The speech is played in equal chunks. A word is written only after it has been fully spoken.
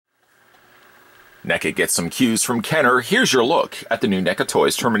NECA gets some cues from Kenner. Here's your look at the new NECA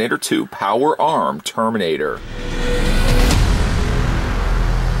Toys Terminator 2 Power Arm Terminator.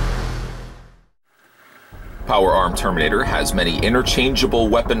 Power Arm Terminator has many interchangeable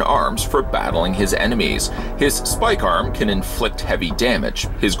weapon arms for battling his enemies. His spike arm can inflict heavy damage.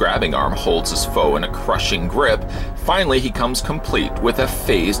 His grabbing arm holds his foe in a crushing grip. Finally, he comes complete with a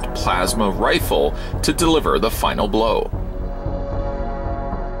phased plasma rifle to deliver the final blow.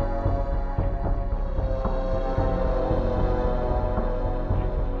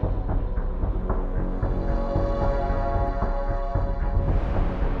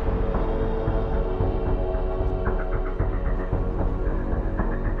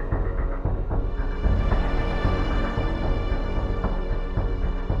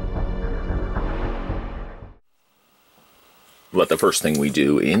 But the first thing we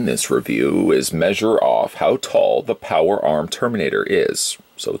do in this review is measure off how tall the Power Arm Terminator is.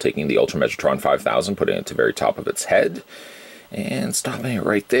 So taking the Ultra Megatron 5000, putting it to the very top of its head, and stopping it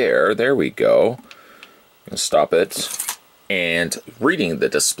right there. There we go. Stop it. And reading the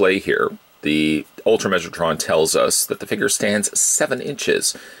display here, the Ultra Megatron tells us that the figure stands 7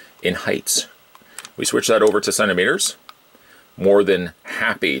 inches in height. We switch that over to centimeters. More than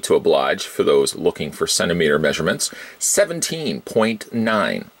happy to oblige for those looking for centimeter measurements.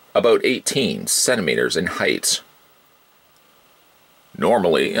 17.9, about 18 centimeters in height.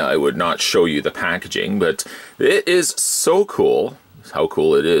 Normally, I would not show you the packaging, but it is so cool. How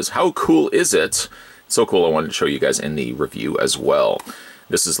cool it is. How cool is it? So cool I wanted to show you guys in the review as well.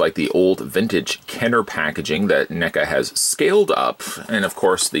 This is like the old vintage Kenner packaging that NECA has scaled up, and of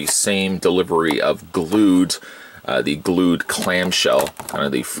course the same delivery of the glued clamshell, kind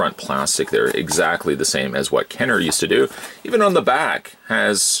of the front plastic there, exactly the same as what Kenner used to do. Even on the back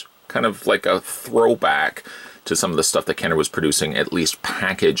has kind of like a throwback to some of the stuff that Kenner was producing, at least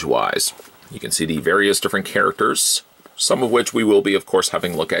package-wise. You can see the various different characters, some of which we will be, of course,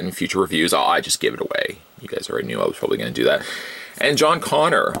 having a look at in future reviews. Oh, I just gave it away. You guys already knew I was probably going to do that. And John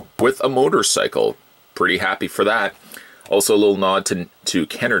Connor with a motorcycle. Pretty happy for that. Also a little nod to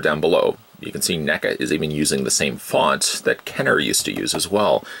Kenner down below. You can see NECA is even using the same font that Kenner used to use as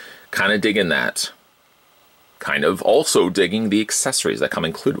well. Kind of digging that. Kind of also digging the accessories that come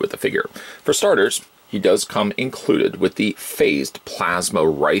included with the figure. For starters, he does come included with the phased plasma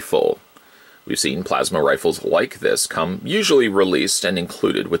rifle. We've seen plasma rifles like this come usually released and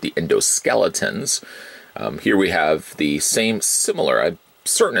included with the endoskeletons. Here we have the same similar, I'm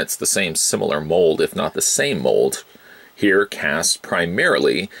certain it's the same similar mold, if not the same mold. Here cast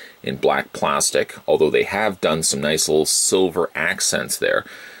primarily in black plastic, although they have done some nice little silver accents there.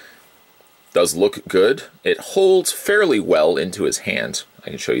 Does look good. It holds fairly well into his hand. I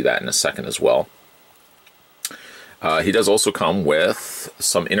can show you that in a second as well. He does also come with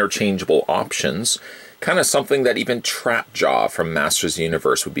some interchangeable options, kind of something that even Trapjaw from Masters of the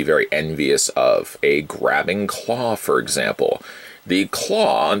Universe would be very envious of. A grabbing claw, for example. The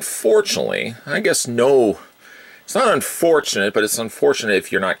claw, unfortunately, I guess no... It's not unfortunate, but it's unfortunate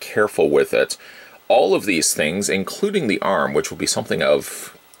if you're not careful with it. All of these things, including the arm, which will be something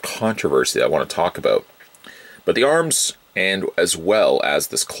of controversy that I want to talk about. But the arms, and as well as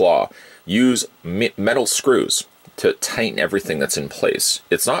this claw, use metal screws to tighten everything that's in place.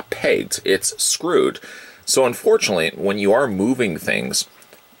 It's not pegged, it's screwed. So unfortunately, when you are moving things,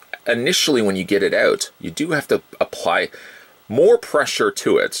 initially when you get it out, you do have to apply more pressure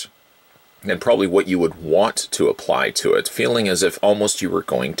to it than probably what you would want to apply to it, feeling as if almost you were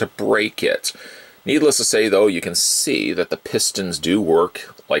going to break it. Needless to say, though, you can see that the pistons do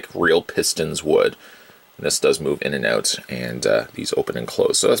work like real pistons would. And this does move in and out, and these open and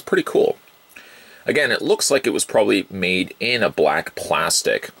close, so that's pretty cool. Again, it looks like it was probably made in a black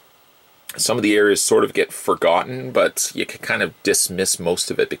plastic. Some of the areas sort of get forgotten, but you can kind of dismiss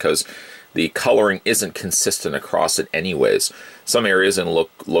most of it because the coloring isn't consistent across it anyways. Some areas and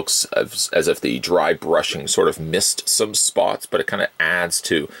looks as if the dry brushing sort of missed some spots, but it kind of adds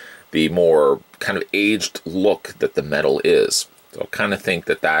to the more kind of aged look that the metal is. So I kind of think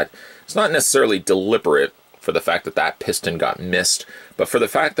that it's not necessarily deliberate for the fact that that piston got missed, but for the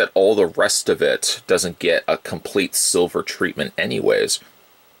fact that all the rest of it doesn't get a complete silver treatment anyways.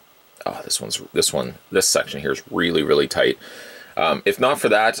 Oh, this section here is really, really tight. If not for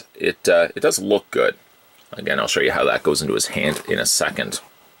that, it does look good. Again, I'll show you how that goes into his hand in a second.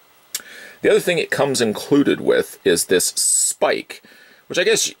 The other thing it comes included with is this spike, which I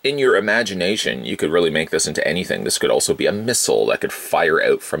guess in your imagination, you could really make this into anything. This could also be a missile that could fire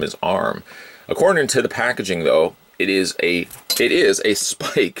out from his arm. According to the packaging, though, it is a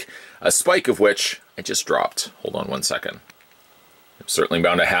spike of which I just dropped. Hold on one second. certainly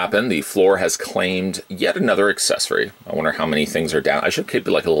bound to happen. The floor has claimed yet another accessory. I wonder how many things are down. I should keep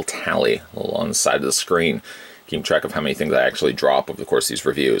like a little tally, a little on the side of the screen, keeping track of how many things I actually drop over the course of these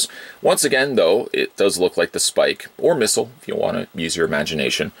reviews. Once again, though, it does look like the spike, or missile, if you want to use your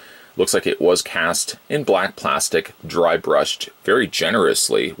imagination. Looks like it was cast in black plastic, dry brushed very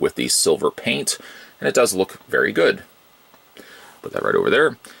generously with the silver paint, and it does look very good. Put that right over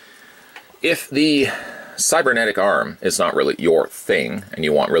there. If the cybernetic arm is not really your thing, and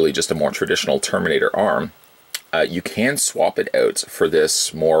you want really just a more traditional Terminator arm, you can swap it out for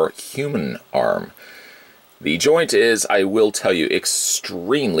this more human arm. The joint is, I will tell you,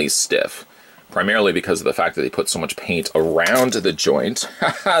 extremely stiff, primarily because of the fact that they put so much paint around the joint.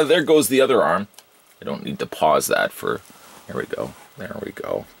 There goes the other arm. I don't need to pause that for... There we go. There we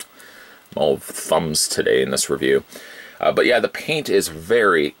go. I'm all thumbs today in this review. But yeah, the paint is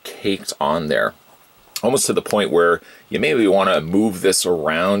very caked on there. Almost to the point where you maybe want to move this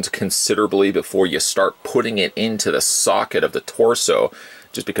around considerably before you start putting it into the socket of the torso.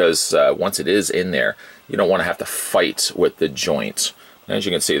 Just because once it is in there, you don't want to have to fight with the joint. As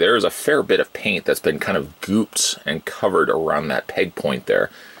you can see, there is a fair bit of paint that's been kind of gooped and covered around that peg point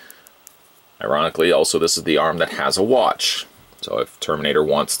there. Ironically, also, this is the arm that has a watch. So if Terminator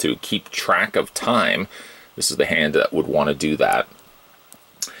wants to keep track of time, this is the hand that would want to do that.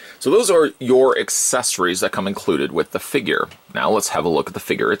 So those are your accessories that come included with the figure. Now let's have a look at the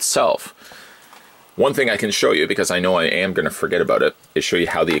figure itself. One thing I can show you, because I know I am going to forget about it, is show you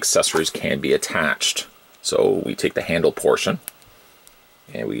how the accessories can be attached. So we take the handle portion,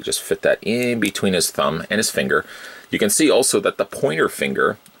 and we just fit that in between his thumb and his finger. You can see also that the pointer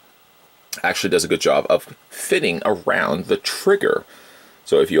finger actually does a good job of fitting around the trigger.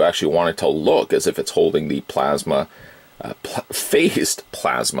 So if you actually want it to look as if it's holding the plasma, phased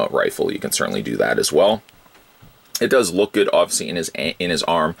plasma rifle, you can certainly do that as well. It does look good, obviously, in his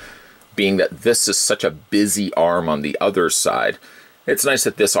arm, being that this is such a busy arm on the other side. It's nice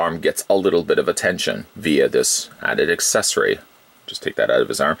that this arm gets a little bit of attention via this added accessory. Just take that out of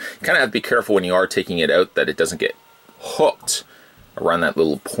his arm. You kind of have to be careful when you are taking it out that it doesn't get hooked around that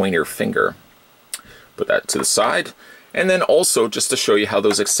little pointer finger. Put that to the side. And then also, just to show you how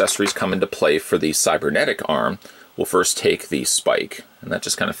those accessories come into play for the cybernetic arm, we'll first take the spike, and that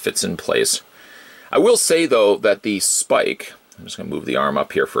just kind of fits in place. I will say, though, that the spike, I'm just going to move the arm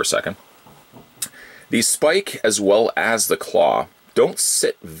up here for a second. The spike, as well as the claw, don't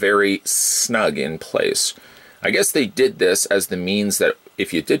sit very snug in place. I guess they did this as the means that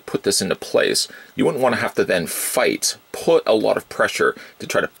if you did put this into place, you wouldn't want to have to then put a lot of pressure to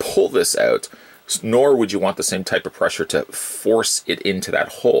try to pull this out, nor would you want the same type of pressure to force it into that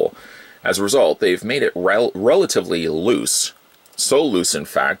hole. As a result, they've made it relatively loose. So loose, in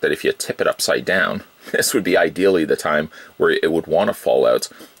fact, that if you tip it upside down, this would be ideally the time where it would want to fall out.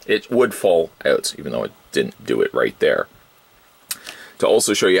 It would fall out, even though it didn't do it right there. To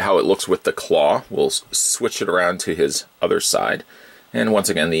also show you how it looks with the claw, we'll switch it around to his other side. And once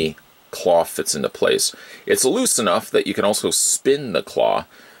again, the claw fits into place. It's loose enough that you can also spin the claw,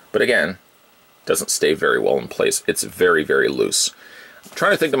 but again, doesn't stay very well in place. It's very, very loose. I'm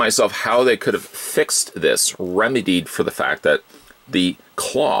trying to think to myself how they could have fixed this, remedied for the fact that the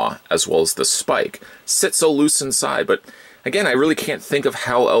claw, as well as the spike, sit so loose inside. But again, I really can't think of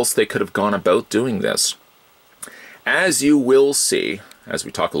how else they could have gone about doing this. As you will see, as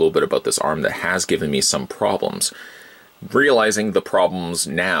we talk a little bit about this arm that has given me some problems, realizing the problems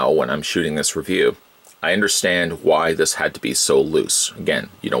now when I'm shooting this review, I understand why this had to be so loose. Again,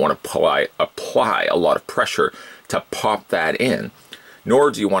 you don't want to apply a lot of pressure to pop that in,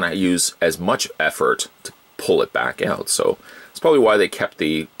 nor do you want to use as much effort to pull it back out. So it's probably why they kept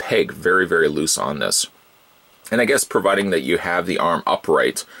the peg very, very loose on this. And I guess providing that you have the arm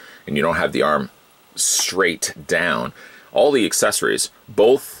upright and you don't have the arm straight down, all the accessories,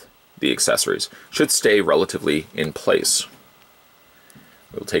 both the accessories, should stay relatively in place.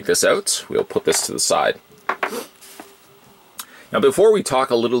 We'll take this out, we'll put this to the side. Now before we talk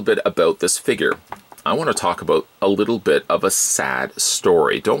a little bit about this figure, I want to talk about a little bit of a sad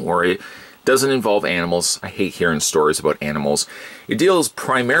story. Don't worry, it doesn't involve animals. I hate hearing stories about animals. It deals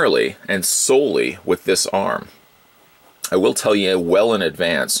primarily and solely with this arm. I will tell you well in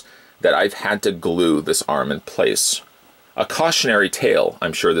advance that I've had to glue this arm in place. A cautionary tale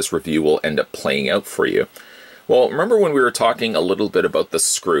I'm sure this review will end up playing out for you. Well, remember when we were talking a little bit about the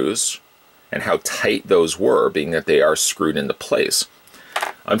screws and how tight those were, being that they are screwed into place?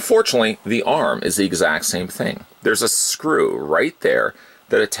 Unfortunately, the arm is the exact same thing. There's a screw right there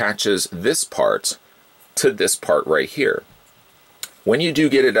that attaches this part to this part right here. When you do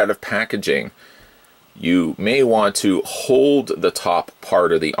get it out of packaging, you may want to hold the top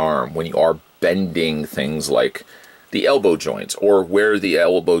part of the arm when you are bending things like the elbow joint, or where the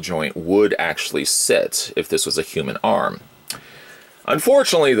elbow joint would actually sit if this was a human arm.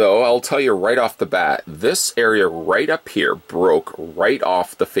 Unfortunately, though, I'll tell you right off the bat, this area right up here broke right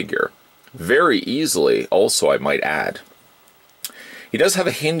off the figure. Very easily, also, I might add. He does have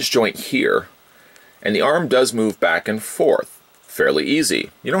a hinge joint here, and the arm does move back and forth. Fairly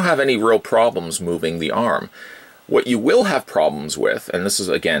easy. You don't have any real problems moving the arm. What you will have problems with, and this is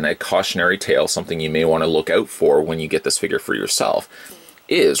again a cautionary tale, something you may want to look out for when you get this figure for yourself,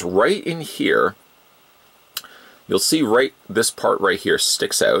 is right in here, you'll see this part right here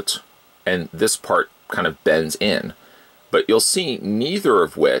sticks out, and this part kind of bends in. But you'll see neither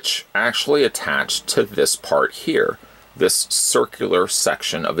of which actually attach to this part here, this circular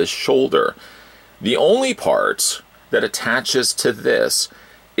section of his shoulder. The only part that attaches to this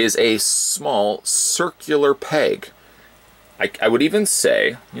is a small circular peg. I would even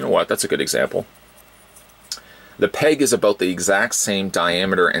say, you know what, that's a good example. The peg is about the exact same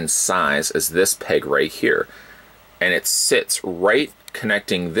diameter and size as this peg right here. And it sits right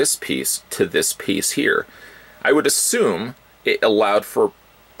connecting this piece to this piece here. I would assume it allowed for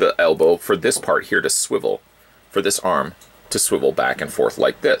the elbow, for this part here to swivel, for this arm to swivel back and forth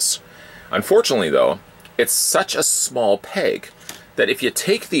like this. Unfortunately though, it's such a small peg that if you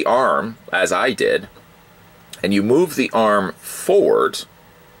take the arm, as I did, and you move the arm forward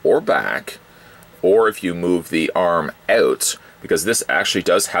or back, or if you move the arm out, because this actually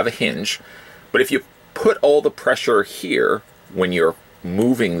does have a hinge, but if you put all the pressure here when you're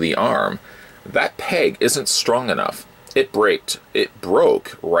moving the arm, that peg isn't strong enough. It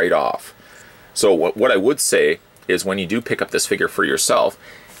broke right off. So what I would say is, when you do pick up this figure for yourself,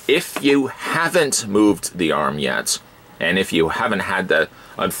 if you haven't moved the arm yet, and if you haven't had the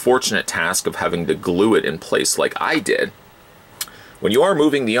unfortunate task of having to glue it in place like I did, when you are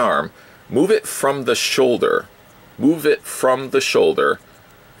moving the arm, move it from the shoulder. Move it from the shoulder,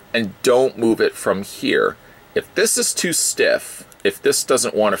 and don't move it from here. If this is too stiff, if this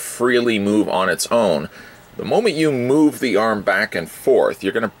doesn't want to freely move on its own, the moment you move the arm back and forth,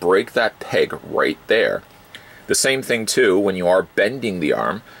 you're going to break that peg right there. The same thing too when you are bending the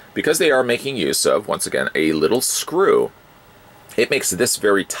arm, because they are making use of, once again, a little screw. It makes this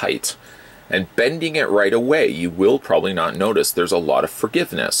very tight. And bending it right away, you will probably not notice there's a lot of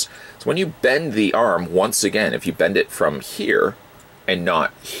forgiveness. So when you bend the arm, once again, if you bend it from here and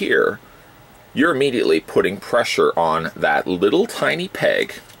not here, you're immediately putting pressure on that little tiny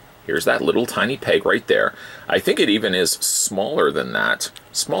peg. Here's that little tiny peg right there. I think it even is smaller than that,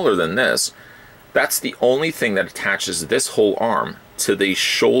 smaller than this. That's the only thing that attaches this whole arm to the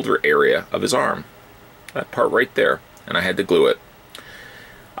shoulder area of his arm. That part right there, and I had to glue it.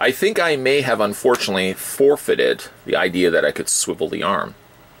 I think I may have unfortunately forfeited the idea that I could swivel the arm.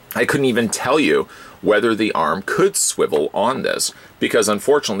 I couldn't even tell you whether the arm could swivel on this, because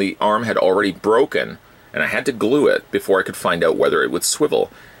unfortunately the arm had already broken and I had to glue it before I could find out whether it would swivel.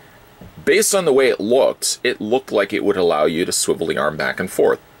 Based on the way it looked like it would allow you to swivel the arm back and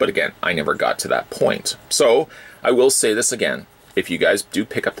forth. But again, I never got to that point. So I will say this again. If you guys do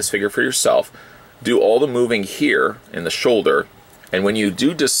pick up this figure for yourself, do all the moving here in the shoulder. And when you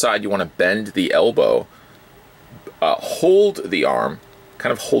do decide you want to bend the elbow, hold the arm,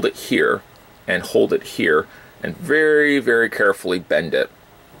 kind of hold it here and hold it here, and very, very carefully bend it.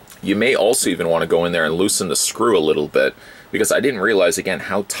 You may also even want to go in there and loosen the screw a little bit, because I didn't realize, again,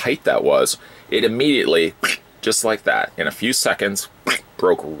 how tight that was. It immediately, just like that, in a few seconds,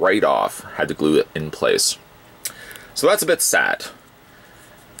 broke right off. Had to glue it in place. So that's a bit sad.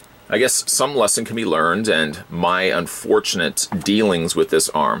 I guess some lesson can be learned, and my unfortunate dealings with this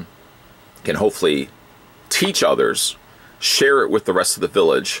arm can hopefully teach others, share it with the rest of the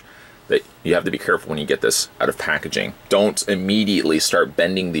village, that you have to be careful when you get this out of packaging. Don't immediately start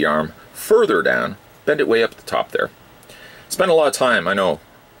bending the arm further down. Bend it way up at the top there. Spent a lot of time, I know,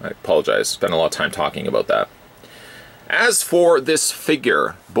 I apologize, spent a lot of time talking about that. As for this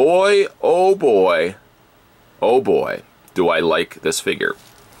figure, boy, oh boy, do I like this figure.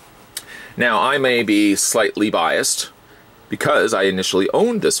 Now, I may be slightly biased because I initially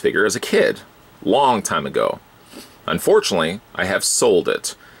owned this figure as a kid, long time ago. Unfortunately, I have sold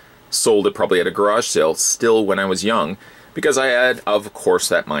it. Sold it probably at a garage sale still when I was young, because I had, of course,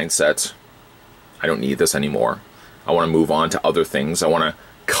 that mindset. I don't need this anymore. I want to move on to other things. I want to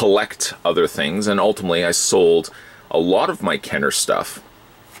collect other things, and ultimately I sold a lot of my Kenner stuff.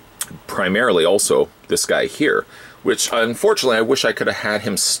 Primarily also this guy here, which unfortunately I wish I could have had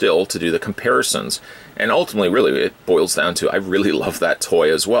him still to do the comparisons. And ultimately, really, it boils down to I really love that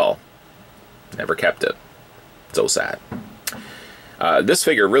toy as well. Never kept it. So sad. This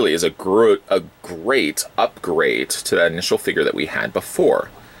figure really is a great upgrade to that initial figure that we had before.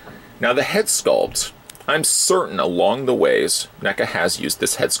 Now the head sculpt, I'm certain along the ways NECA has used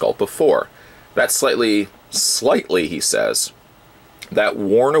this head sculpt before. That slightly, he says, that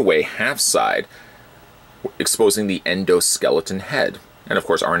worn away half side exposing the endoskeleton head. And of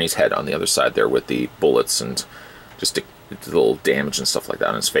course Arnie's head on the other side there with the bullets and just a little damage and stuff like that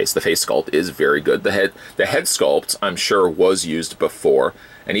on his face. The face sculpt is very good. The head sculpt, I'm sure, was used before.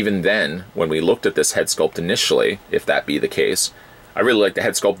 And even then, when we looked at this head sculpt initially, if that be the case, I really liked the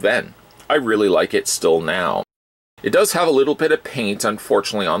head sculpt then. I really like it still now. It does have a little bit of paint,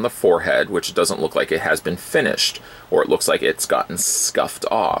 unfortunately, on the forehead, which doesn't look like it has been finished, or it looks like it's gotten scuffed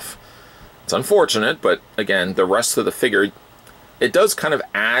off. It's unfortunate, but again, the rest of the figure, it does kind of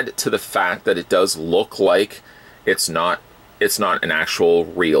add to the fact that it does look like it's not an actual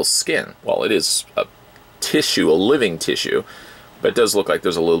real skin. Well, it is a tissue, a living tissue, but it does look like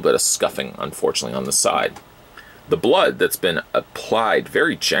there's a little bit of scuffing, unfortunately, on the side. The blood that's been applied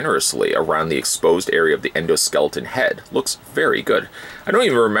very generously around the exposed area of the endoskeleton head looks very good. I don't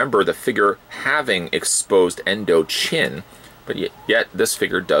even remember the figure having exposed endo chin, but yet this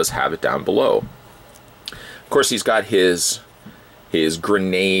figure does have it down below. Of course, he's got his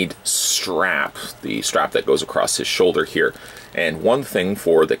grenade strap, the strap that goes across his shoulder here. And one thing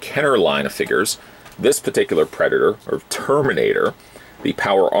for the Kenner line of figures, this particular Predator, or Terminator, the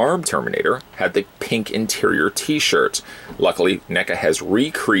Power Arm Terminator, had the pink interior t-shirt. Luckily, NECA has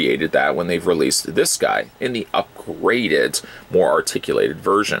recreated that when they've released this guy in the upgraded, more articulated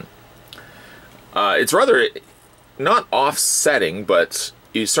version. It's rather not offsetting, but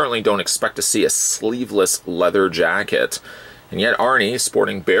you certainly don't expect to see a sleeveless leather jacket. And yet Arnie,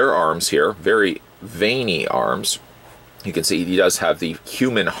 sporting bare arms here, very veiny arms. You can see he does have the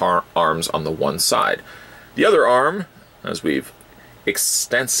human arms on the one side. The other arm, as we've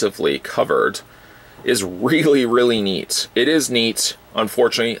extensively covered, is really, really neat. It is neat,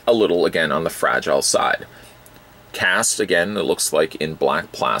 unfortunately, a little, again, on the fragile side. Cast, again, it looks like in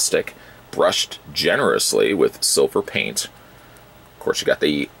black plastic, brushed generously with silver paint. Of course, you got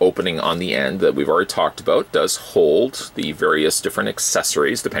the opening on the end that we've already talked about. It does hold the various different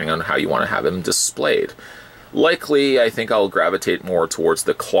accessories depending on how you want to have them displayed. Likely, I think I'll gravitate more towards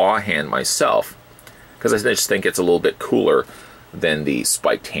the claw hand myself, because I just think it's a little bit cooler than the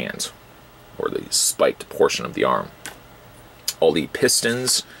spiked hand, or the spiked portion of the arm. All the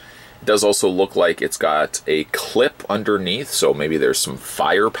pistons, it does also look like it's got a clip underneath, so maybe there's some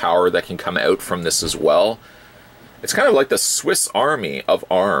firepower that can come out from this as well. It's kind of like the Swiss Army of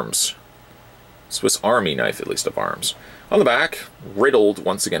arms. Swiss Army knife, at least, of arms. On the back, riddled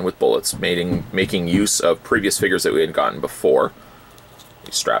once again with bullets, making use of previous figures that we had gotten before.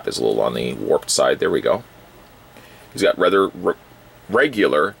 The strap is a little on the warped side. There we go. He's got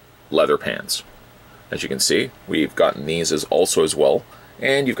regular leather pants. As you can see, we've gotten these as well.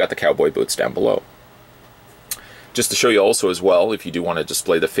 And you've got the cowboy boots down below. Just to show you also as well, if you do want to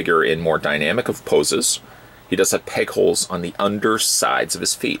display the figure in more dynamic of poses, he does have peg holes on the undersides of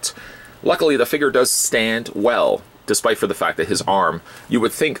his feet. Luckily, the figure does stand well, despite for the fact that his arm, you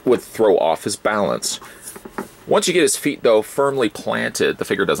would think, would throw off his balance. Once you get his feet, though, firmly planted, the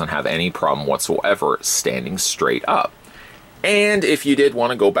figure doesn't have any problem whatsoever standing straight up. And if you did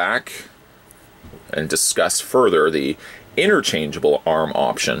want to go back and discuss further the interchangeable arm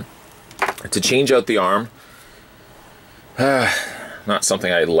option, to change out the arm, not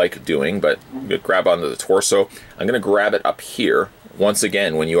something I like doing, but you grab onto the torso. I'm going to grab it up here. Once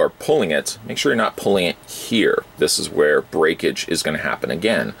again, when you are pulling it, make sure you're not pulling it here. This is where breakage is going to happen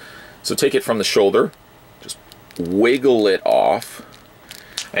again. So take it from the shoulder, just wiggle it off,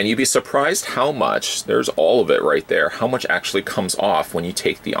 and you'd be surprised how much, there's all of it right there, how much actually comes off when you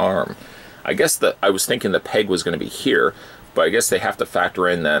take the arm. I guess that I was thinking the peg was going to be here, but I guess they have to factor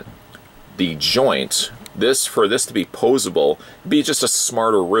in that the joint, for this to be posable, be just a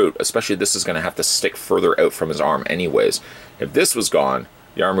smarter route, especially this is going to have to stick further out from his arm anyways. If this was gone,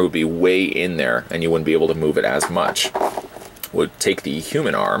 the arm would be way in there and you wouldn't be able to move it as much. Would take the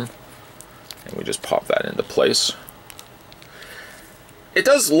human arm and we just pop that into place. It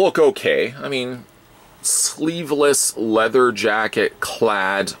does look okay. I mean, sleeveless leather jacket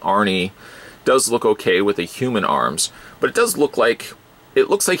clad Arnie does look okay with the human arms, but it does look like, it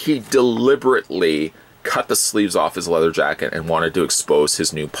looks like he deliberately cut the sleeves off his leather jacket and wanted to expose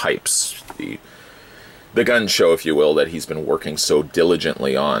his new pipes. The gun show, if you will, that he's been working so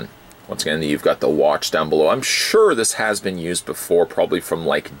diligently on. Once again, you've got the watch down below. I'm sure this has been used before, probably from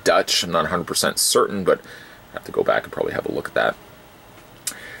like Dutch. I'm not 100% certain, but I have to go back and probably have a look at that.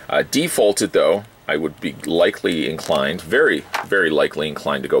 Defaulted though, I would be likely inclined, very, very likely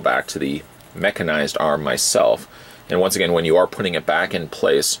inclined to go back to the mechanized arm myself. And once again, when you are putting it back in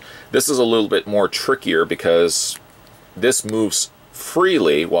place, this is a little bit more trickier because this moves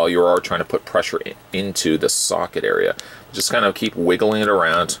freely while you are trying to put pressure into the socket area. Just kind of keep wiggling it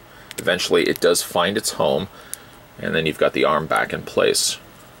around. Eventually it does find its home, and then you've got the arm back in place.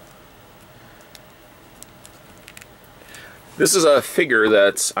 This is a figure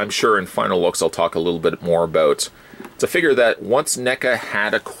that I'm sure in final looks I'll talk a little bit more about. It's a figure that once NECA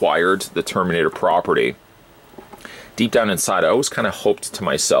had acquired the Terminator property, deep down inside I always kind of hoped to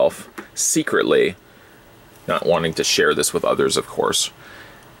myself, secretly, not wanting to share this with others of course,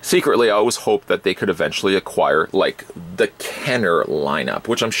 secretly I always hoped that they could eventually acquire like the Kenner lineup,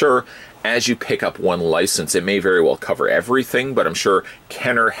 which I'm sure as you pick up one license it may very well cover everything, but I'm sure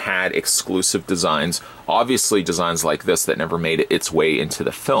Kenner had exclusive designs, obviously designs like this that never made its way into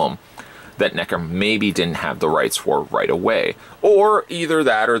the film, that NECA maybe didn't have the rights for right away. Or either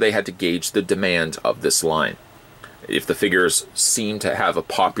that or they had to gauge the demand of this line. If the figures seem to have a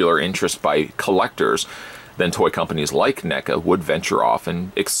popular interest by collectors, then toy companies like NECA would venture off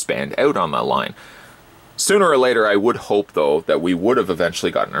and expand out on that line. Sooner or later, I would hope, though, that we would have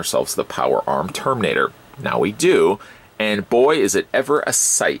eventually gotten ourselves the Power Arm Terminator. Now we do, and boy, is it ever a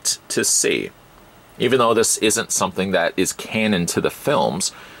sight to see. Even though this isn't something that is canon to the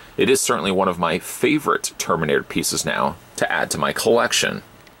films, it is certainly one of my favorite Terminator pieces now to add to my collection.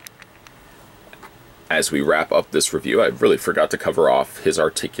 As we wrap up this review, I really forgot to cover off his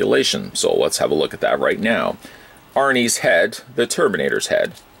articulation, so let's have a look at that right now. Arnie's head, the Terminator's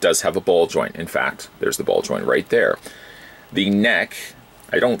head, does have a ball joint. In fact, there's the ball joint right there. The neck,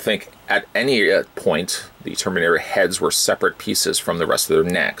 I don't think at any point the Terminator heads were separate pieces from the rest of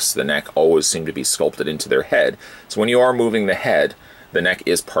their necks. The neck always seemed to be sculpted into their head. So when you are moving the head, the neck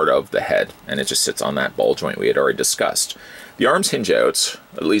is part of the head, and it just sits on that ball joint we had already discussed. The arms hinge out,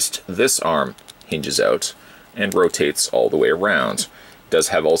 at least this arm hinges out, and rotates all the way around. Does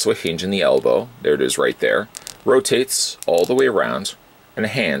have also a hinge in the elbow, there it is right there. Rotates all the way around, and the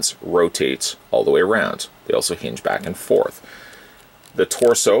hands rotate all the way around. They also hinge back and forth. The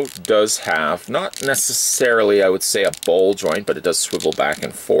torso does have, not necessarily I would say a ball joint, but it does swivel back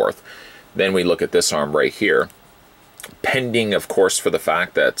and forth. Then we look at this arm right here, pending of course for the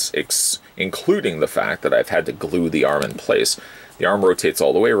fact that, including the fact that I've had to glue the arm in place. The arm rotates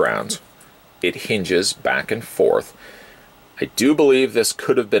all the way around. It hinges back and forth. I do believe this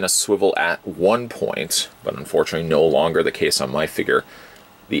could have been a swivel at one point, but unfortunately no longer the case on my figure.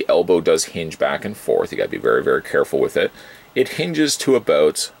 The elbow does hinge back and forth. You gotta be very, very careful with it. It hinges to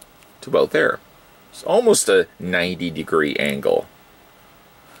about there. It's almost a 90-degree angle.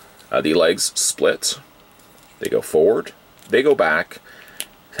 The legs split. They go forward. They go back.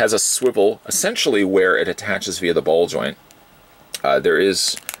 It has a swivel essentially where it attaches via the ball joint. There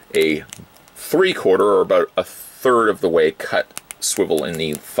is a 3/4 or about a third of the way cut swivel in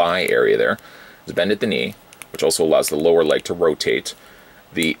the thigh area there. There's a bend at the knee, which also allows the lower leg to rotate.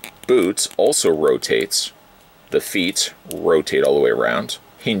 The boot also rotates. The feet rotate all the way around,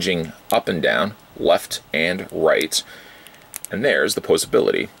 hinging up and down, left and right. And there's the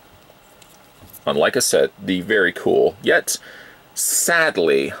posability. Unlike I said, the very cool, yet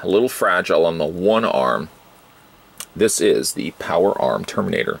sadly a little fragile on the one arm, this is the Power Arm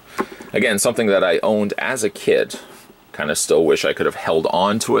Terminator. Again, something that I owned as a kid. Kind of still wish I could have held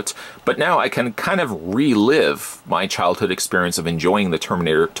on to it, but now I can kind of relive my childhood experience of enjoying the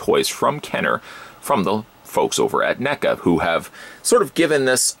Terminator toys from Kenner, from the folks over at NECA, who have sort of given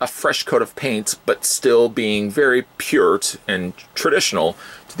this a fresh coat of paint, but still being very pure and traditional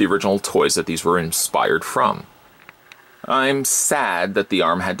to the original toys that these were inspired from. I'm sad that the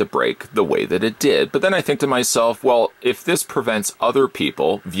arm had to break the way that it did, but then I think to myself, well, if this prevents other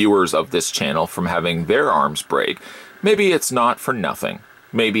people, viewers of this channel, from having their arms break, maybe it's not for nothing.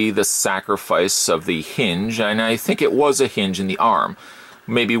 Maybe the sacrifice of the hinge, and I think it was a hinge in the arm,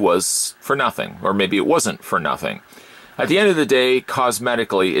 maybe was for nothing, or maybe it wasn't for nothing. At the end of the day,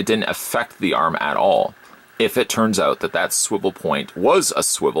 cosmetically, it didn't affect the arm at all. If it turns out that that swivel point was a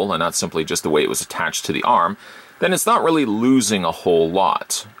swivel and not simply just the way it was attached to the arm, then it's not really losing a whole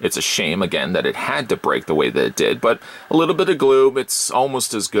lot. It's a shame, again, that it had to break the way that it did, but a little bit of glue, it's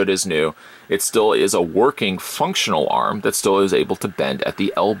almost as good as new. It still is a working, functional arm that still is able to bend at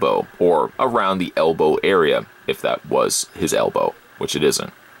the elbow, or around the elbow area, if that was his elbow, which it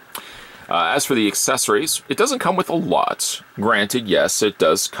isn't. As for the accessories, it doesn't come with a lot. Granted, yes, it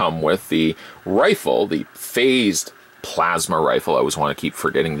does come with the rifle, the phased plasma rifle. I always want to keep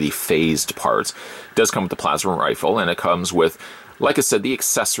forgetting the phased parts. It does come with the plasma rifle, and it comes with like I said, the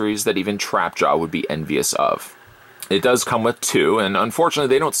accessories that even Trapjaw would be envious of. It does come with two, and unfortunately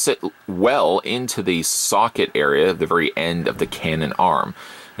they don't sit well into the socket area at the very end of the cannon arm.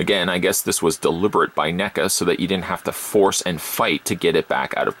 Again, I guess this was deliberate by NECA so that you didn't have to force and fight to get it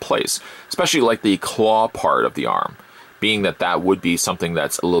back out of place, especially like the claw part of the arm. Being that that would be something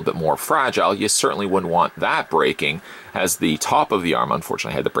that's a little bit more fragile, you certainly wouldn't want that breaking, as the top of the arm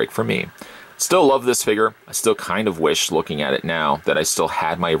unfortunately had to break for me. Still love this figure. I still kind of wish, looking at it now, that I still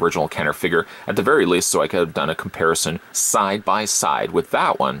had my original Kenner figure at the very least, so I could have done a comparison side by side with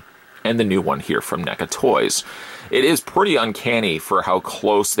that one and the new one here from NECA Toys. It is pretty uncanny for how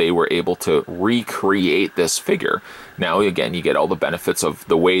close they were able to recreate this figure. Now, again, you get all the benefits of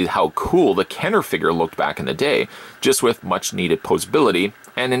the way how cool the Kenner figure looked back in the day, just with much needed posability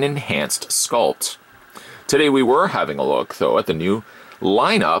and an enhanced sculpt. Today we were having a look, though, at the new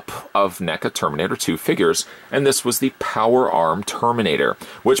lineup of NECA Terminator 2 figures, and this was the Power Arm Terminator,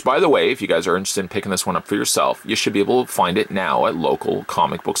 which, by the way, if you guys are interested in picking this one up for yourself, you should be able to find it now at local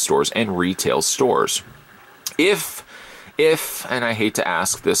comic book stores and retail stores. If, and I hate to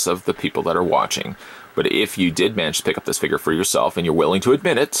ask this of the people that are watching, but if you did manage to pick up this figure for yourself and you're willing to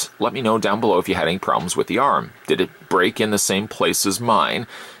admit it, let me know down below if you had any problems with the arm. Did it break in the same place as mine?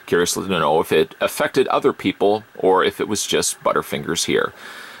 Curious to know if it affected other people or if it was just Butterfingers here.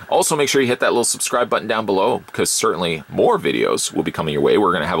 Also, make sure you hit that little subscribe button down below, because certainly more videos will be coming your way.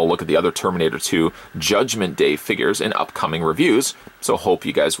 We're going to have a look at the other Terminator 2 Judgment Day figures in upcoming reviews, so hope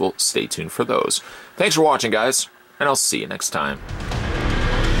you guys will stay tuned for those. Thanks for watching, guys, and I'll see you next time.